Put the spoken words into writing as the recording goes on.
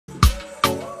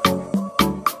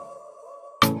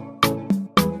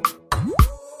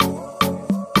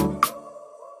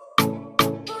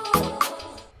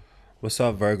What's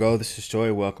up, Virgo? This is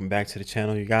Joy. Welcome back to the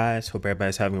channel, you guys. Hope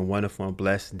everybody's having a wonderful and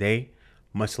blessed day.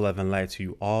 Much love and light to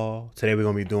you all. Today we're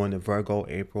going to be doing the Virgo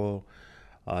April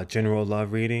general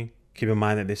love reading. Keep in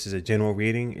mind that this is a general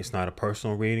reading. It's not a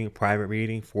personal reading, a private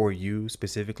reading for you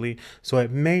specifically. So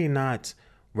it may not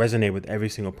resonate with every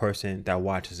single person that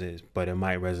watches it, but it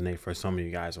might resonate for some of you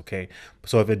guys, okay?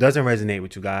 So if it doesn't resonate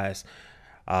with you guys,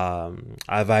 I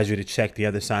advise you to check the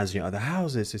other signs in your other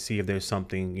houses to see if there's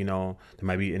something, there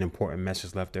might be an important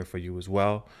message left there for you as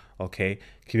well. Okay.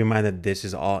 Keep in mind that this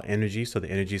is all energy. So the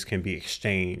energies can be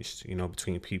exchanged,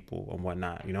 between people and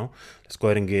whatnot, Let's go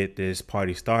ahead and get this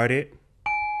party started.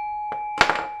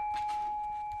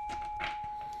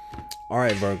 All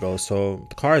right, Virgo. So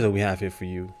the cards that we have here for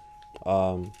you,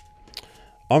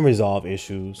 unresolved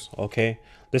issues. Okay.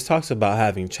 This talks about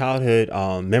having childhood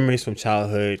memories from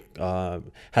childhood,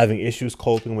 having issues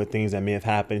coping with things that may have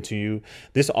happened to you.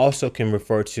 This also can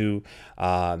refer to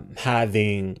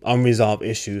having unresolved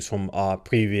issues from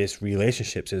previous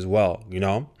relationships as well.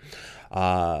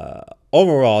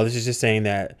 Overall, this is just saying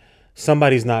that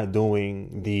somebody's not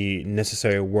doing the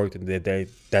necessary work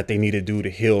that they need to do to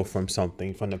heal from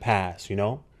something from the past,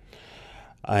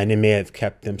 and it may have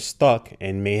kept them stuck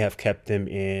and may have kept them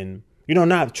in,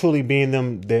 not truly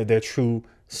being their true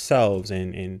selves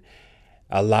and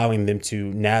allowing them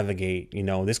to navigate.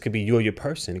 This could be you or your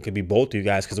person. It could be both of you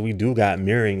guys, because we do got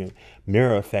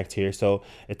mirror effect here. So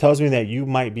it tells me that you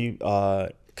might be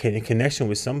in connection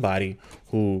with somebody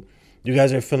who you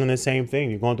guys are feeling the same thing.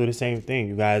 You're going through the same thing.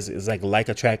 You guys, it's like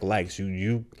attract likes.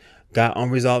 You got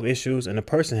unresolved issues and the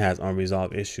person has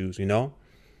unresolved issues,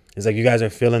 It's like you guys are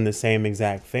feeling the same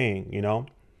exact thing,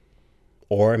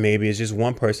 Or maybe it's just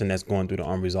one person that's going through the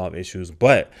unresolved issues.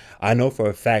 But I know for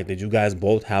a fact that you guys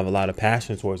both have a lot of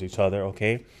passion towards each other,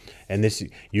 okay? And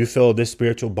you feel this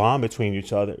spiritual bond between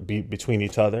each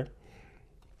other.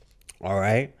 All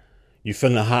right? You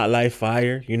feeling a hot like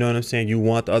fire, you know what I'm saying? You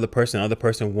want the other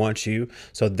person wants you.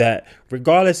 So that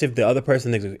regardless if the other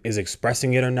person is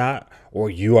expressing it or not, or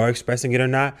you are expressing it or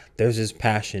not, there's this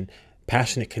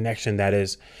passionate connection that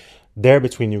is there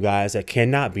between you guys that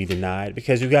cannot be denied,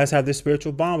 because you guys have this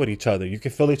spiritual bond with each other. You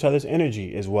can feel each other's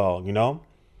energy as well,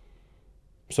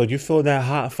 So you feel that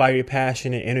hot, fiery,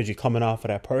 passionate energy coming off of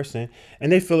that person, and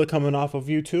they feel it coming off of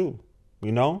you too,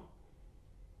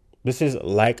 This is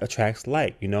like attracts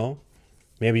like,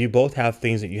 Maybe you both have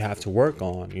things that you have to work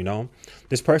on,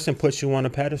 This person puts you on a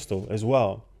pedestal as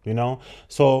well,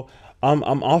 So I'm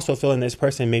also feeling this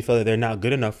person may feel that they're not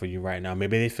good enough for you right now.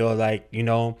 Maybe they feel like,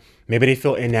 maybe they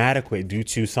feel inadequate due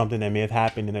to something that may have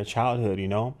happened in their childhood,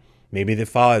 Maybe the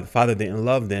father didn't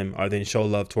love them or didn't show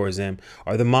love towards them,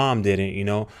 or the mom didn't,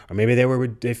 or maybe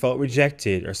they felt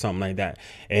rejected or something like that.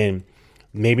 And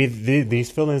maybe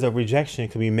these feelings of rejection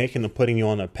could be making them, putting you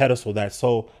on a pedestal that's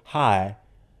so high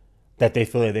that they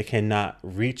feel that they cannot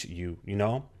reach you,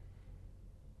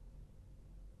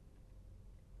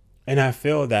 And I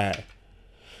feel that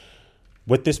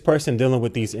with this person dealing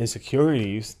with these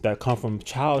insecurities that come from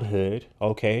childhood,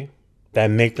 okay,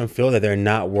 that make them feel that they're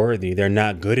not worthy, they're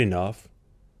not good enough,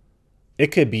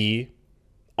 it could be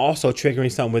also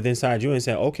triggering something within inside you and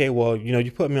say, okay, well,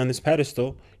 you put me on this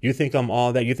pedestal. You think I'm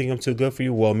all that. You think I'm too good for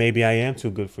you. Well, maybe I am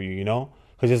too good for you,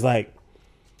 Because it's like,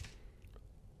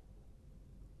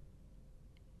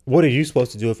 what are you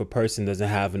supposed to do if a person doesn't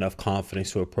have enough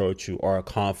confidence to approach you, or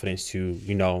confidence to,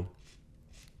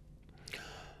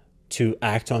 to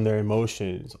act on their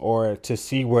emotions, or to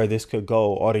see where this could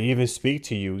go, or to even speak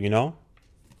to you,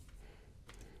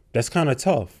 That's kind of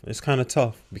tough. It's kind of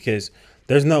tough because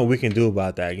there's nothing we can do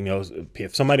about that.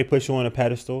 If somebody puts you on a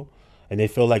pedestal and they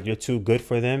feel like you're too good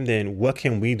for them, then what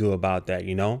can we do about that?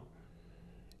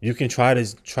 You can try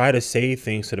to say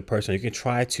things to the person. You can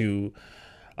try to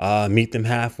meet them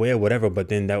halfway or whatever, but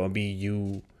then that would be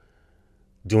you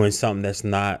doing something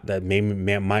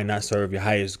that might not serve your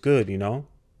highest good,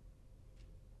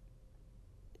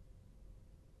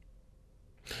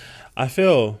 I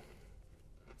feel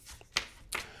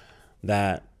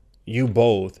that you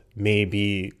both may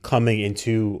be coming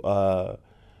into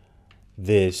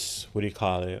this,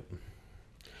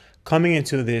 coming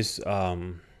into this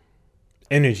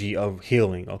energy of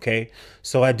healing, okay?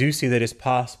 So I do see that it's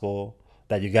possible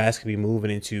that you guys could be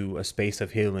moving into a space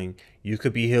of healing. You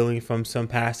could be healing from some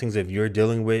past things if you're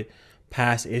dealing with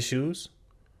past issues.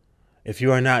 If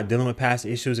you are not dealing with past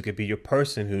issues, it could be your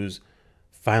person who's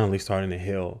finally starting to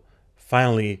heal,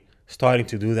 finally starting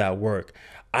to do that work.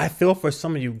 I feel for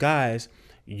some of you guys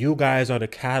are the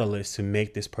catalyst to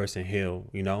make this person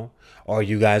heal, or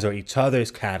you guys are each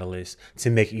other's catalyst to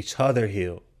make each other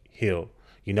heal,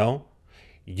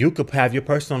 You could have your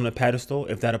person on the pedestal.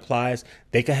 If that applies,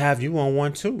 they could have you on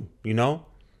one too, you know,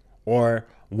 or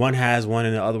one has one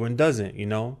and the other one doesn't, you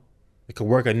know. It could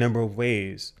work a number of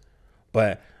ways,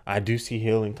 but I do see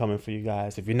healing coming for you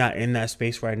guys. If you're not in that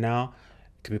space right now,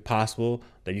 it could be possible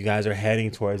that you guys are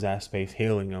heading towards that space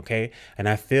healing, okay? And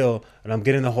I feel, and I'm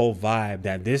getting the whole vibe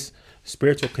that this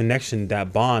spiritual connection,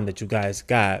 that bond that you guys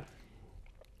got,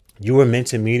 you were meant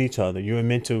to meet each other. You were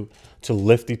meant to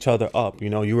lift each other up. You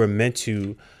know, you were meant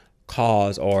to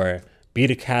cause or be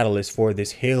the catalyst for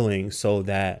this healing so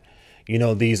that, you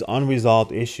know, these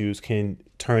unresolved issues can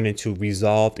turn into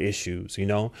resolved issues, you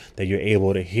know, that you're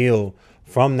able to heal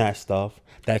from that stuff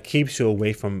that keeps you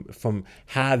away from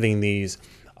having these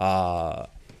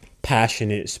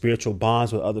passionate spiritual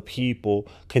bonds with other people,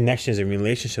 connections and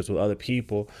relationships with other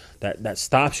people, that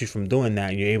stops you from doing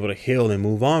that, and you're able to heal and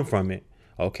move on from it.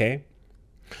 Okay.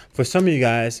 For some of you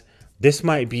guys, this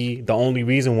might be the only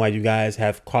reason why you guys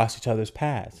have crossed each other's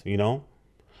paths, you know.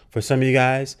 For some of you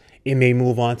guys, it may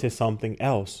move on to something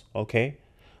else. Okay.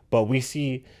 But we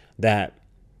see that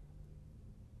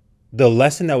the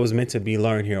lesson that was meant to be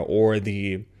learned here, or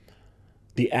the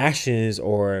actions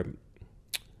or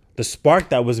the spark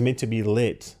that was meant to be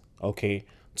lit, okay,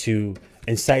 to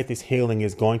incite this healing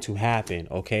is going to happen.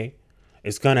 Okay.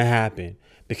 It's going to happen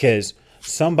because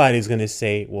somebody's going to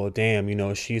say, well, damn, you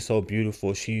know, she's so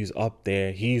beautiful. She's up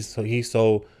there. He's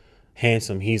so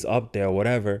handsome. He's up there,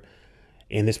 whatever.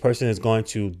 And this person is going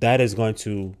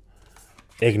to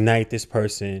ignite this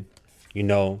person, you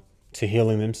know, to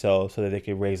healing themselves so that they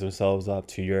can raise themselves up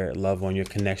to your level and your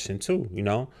connection too, you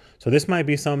know. So this might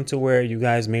be something to where you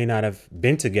guys may not have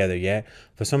been together yet.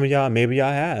 For some of y'all, maybe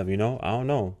y'all have, you know, I don't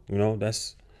know, you know,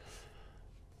 that's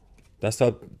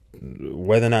up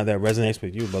whether or not that resonates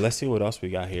with you. But let's see what else we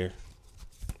got here.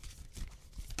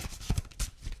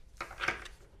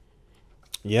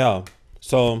 Yeah.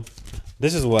 So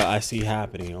this is what I see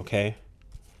happening. Okay.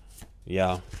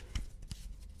 Yeah.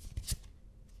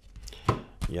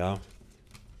 Yeah.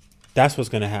 That's what's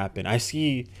going to happen. I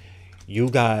see you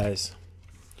guys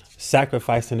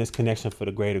sacrificing this connection for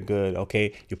the greater good.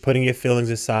 Okay. You're putting your feelings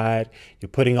aside. You're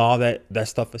putting all that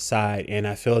stuff aside. And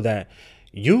I feel that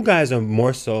you guys are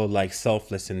more so like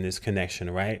selfless in this connection,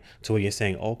 right? To where you're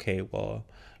saying, okay, well,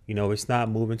 you know, it's not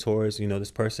moving towards, you know,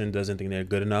 this person doesn't think they're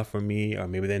good enough for me, or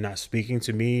maybe they're not speaking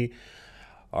to me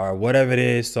or whatever it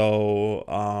is. So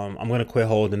I'm going to quit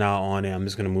holding out on it. I'm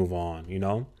just going to move on, you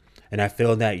know? And I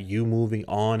feel that you moving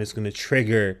on is going to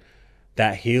trigger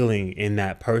that healing in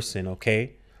that person.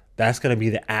 Okay. That's going to be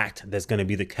the act that's going to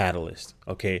be the catalyst.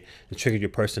 Okay. To trigger your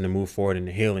person to move forward in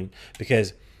the healing,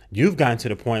 because you've gotten to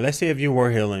the point. Let's say if you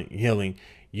were healing,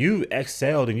 you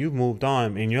excelled and you've moved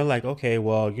on, and you're like, okay,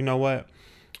 well, you know what?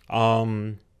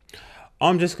 I'm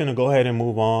just going to go ahead and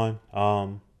move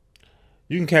on.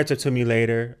 You can catch up to me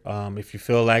later. If you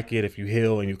feel like it, if you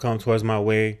heal and you come towards my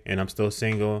way and I'm still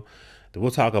single, then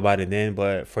we'll talk about it then.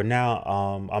 But for now,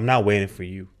 I'm not waiting for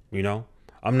you. You know,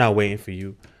 I'm not waiting for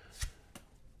you.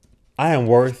 I am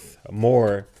worth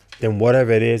more than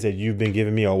whatever it is that you've been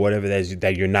giving me, or whatever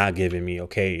that you're not giving me.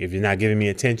 Okay. If you're not giving me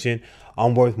attention,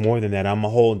 I'm worth more than that. I'm a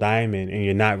whole diamond, and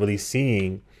you're not really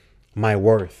seeing my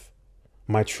worth,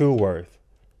 my true worth.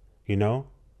 You know,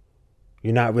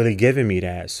 you're not really giving me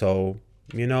that. So,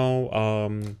 you know,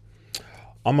 I'm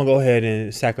gonna go ahead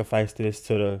and sacrifice this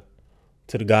to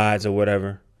the gods or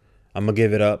whatever. I'm gonna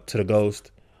give it up to the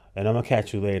ghost, and I'm gonna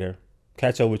catch you later.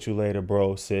 Catch up with you later,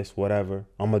 bro, sis, whatever.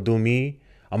 I'm gonna do me.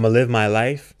 I'm gonna live my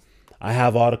life. I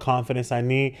have all the confidence I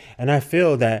need. And I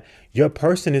feel that your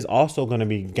person is also going to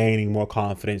be gaining more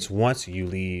confidence once you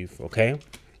leave. Okay.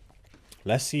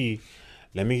 Let's see.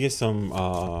 Let me get some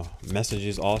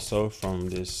messages also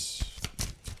from this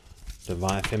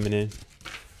divine feminine.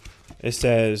 It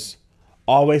says,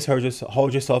 always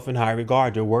hold yourself in high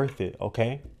regard. You're worth it.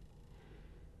 Okay.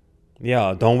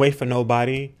 Yeah. Don't wait for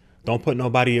nobody. Don't put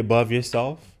nobody above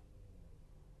yourself.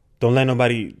 Don't let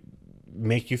nobody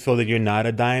make you feel that you're not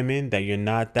a diamond, that you're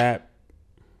not that.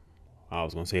 I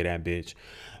was gonna say that bitch,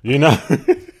 you know.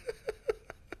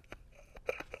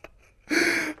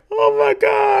 Oh my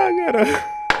God,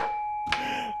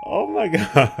 oh my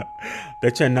God,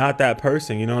 that you're not that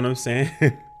person. You know what I'm saying?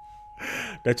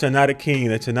 That you're not a king,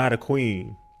 that you're not a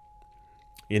queen.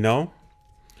 You know.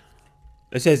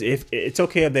 It says if it's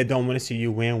okay if they don't want to see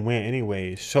you win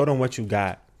anyways. Show them what you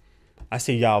got. I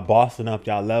see y'all bossing up,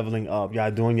 y'all leveling up,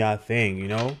 y'all doing y'all thing, you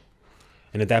know?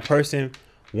 And if that person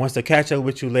wants to catch up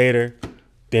with you later,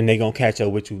 then they gonna catch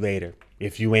up with you later.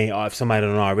 If somebody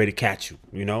don't already catch you,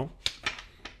 you know?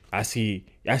 I see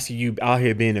you out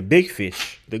here being a big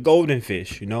fish, the golden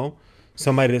fish, you know?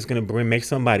 Somebody that's gonna make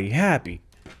somebody happy.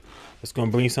 It's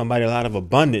gonna bring somebody a lot of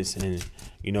abundance, and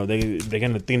you know they're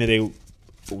gonna think that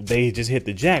they just hit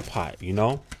the jackpot, you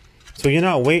know. So you're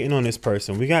not waiting on this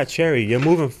person. We got Cherry. You're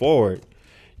moving forward.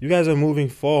 You guys are moving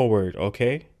forward,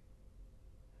 okay?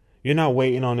 You're not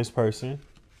waiting on this person,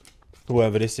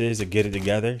 whoever this is, to get it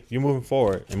together. You're moving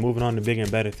forward and moving on to bigger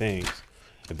and better things.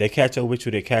 If they catch up with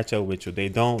you, they catch up with you. If they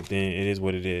don't, then it is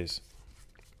what it is.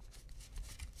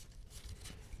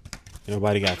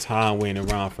 Nobody got time waiting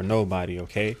around for nobody,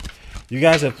 okay? You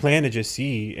guys have planted your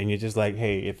seed, and you're just like,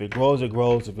 hey, if it grows, it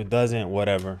grows. If it doesn't,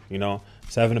 whatever, you know?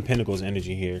 Seven of Pentacles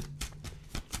energy here.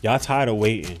 Y'all tired of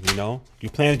waiting, you know? You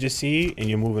planted your seed, and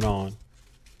you're moving on.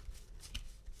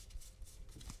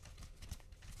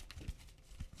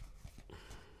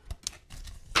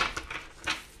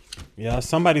 Yeah,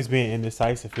 somebody's being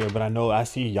indecisive here, but I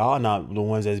see y'all not the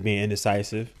ones that's being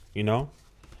indecisive, you know?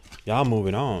 Y'all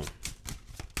moving on.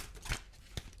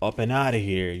 Up and out of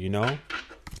here, you know?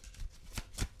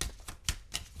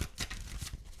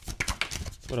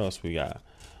 What else we got?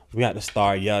 We got the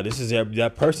Star. Yeah, this is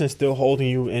that person still holding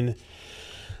you in.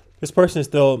 This person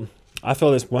still, I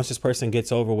feel this once this person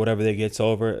gets over whatever they gets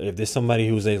over, if there's somebody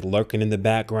who's like lurking in the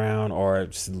background or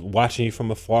just watching you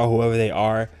from afar, whoever they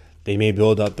are, they may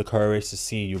build up the courage to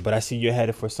see you. But I see you're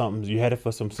headed for something. You're headed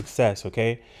for some success,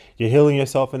 okay? You're healing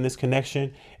yourself in this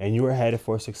connection, and you are headed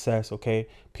for success, okay?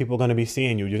 People are going to be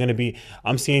seeing you. You're going to be,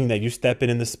 I'm seeing that you're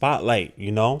stepping in the spotlight,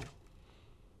 you know?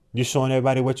 You're showing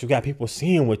everybody what you got. People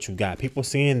seeing what you got. People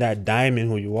seeing that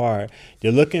diamond who you are.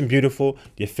 You're looking beautiful.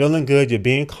 You're feeling good. You're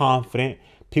being confident.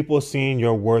 People seeing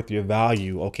your worth, your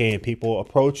value, okay? And people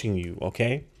approaching you,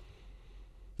 okay?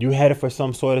 You headed for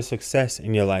some sort of success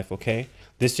in your life, okay?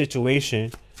 This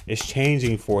situation is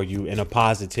changing for you in a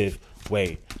positive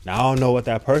way. Now, I don't know what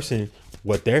that person,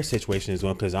 what their situation is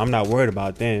doing, because I'm not worried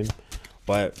about them.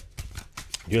 But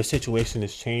your situation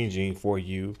is changing for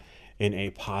you in a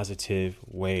positive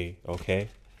way, okay?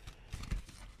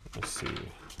 Let's see.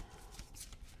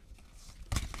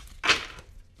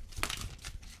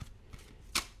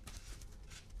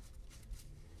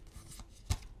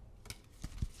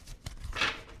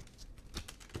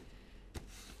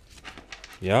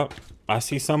 Yep, I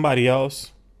see somebody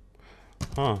else.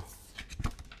 Huh.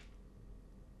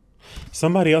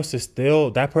 Somebody else is still,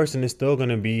 that person is still going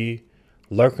to be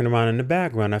lurking around in the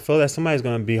background. I feel that somebody's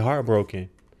going to be heartbroken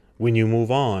when you move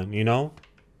on, you know?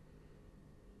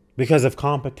 Because of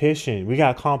competition. We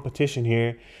got competition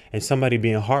here, and somebody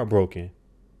being heartbroken.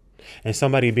 And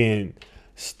somebody being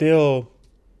still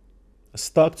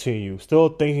stuck to you, still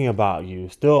thinking about you,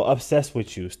 still obsessed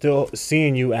with you, still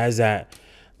seeing you as that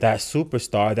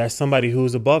superstar, that's somebody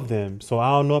who's above them. So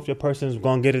I don't know if your person's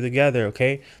gonna get it together,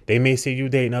 okay? They may see you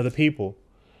dating other people,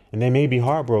 and they may be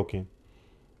heartbroken.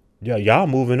 Yeah, y'all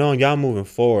moving on, y'all moving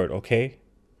forward, okay?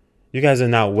 You guys are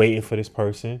not waiting for this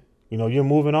person. You know, you're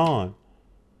moving on.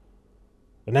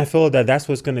 And I feel that that's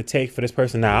what's gonna take for this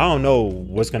person. Now, I don't know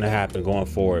what's gonna happen going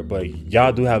forward, but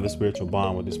y'all do have a spiritual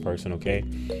bond with this person, okay?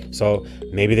 So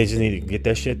maybe they just need to get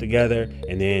their shit together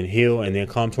and then heal and then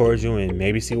come towards you and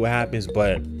maybe see what happens.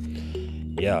 But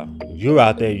yeah, you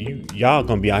out there, y'all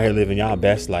gonna be out here living y'all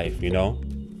best life, you know?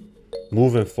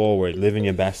 Moving forward, living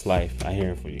your best life. I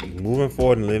hear it for you. Moving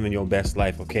forward and living your best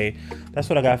life, okay? That's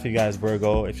what I got for you guys,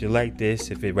 Virgo. If you like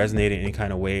this, if it resonated in any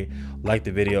kind of way, like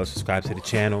the video, subscribe to the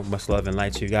channel. Much love and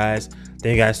light to you guys.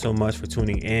 Thank you guys so much for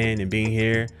tuning in and being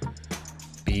here.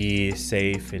 Be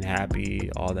safe and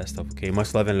happy, all that stuff, okay?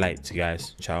 Much love and light to you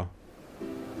guys. Ciao.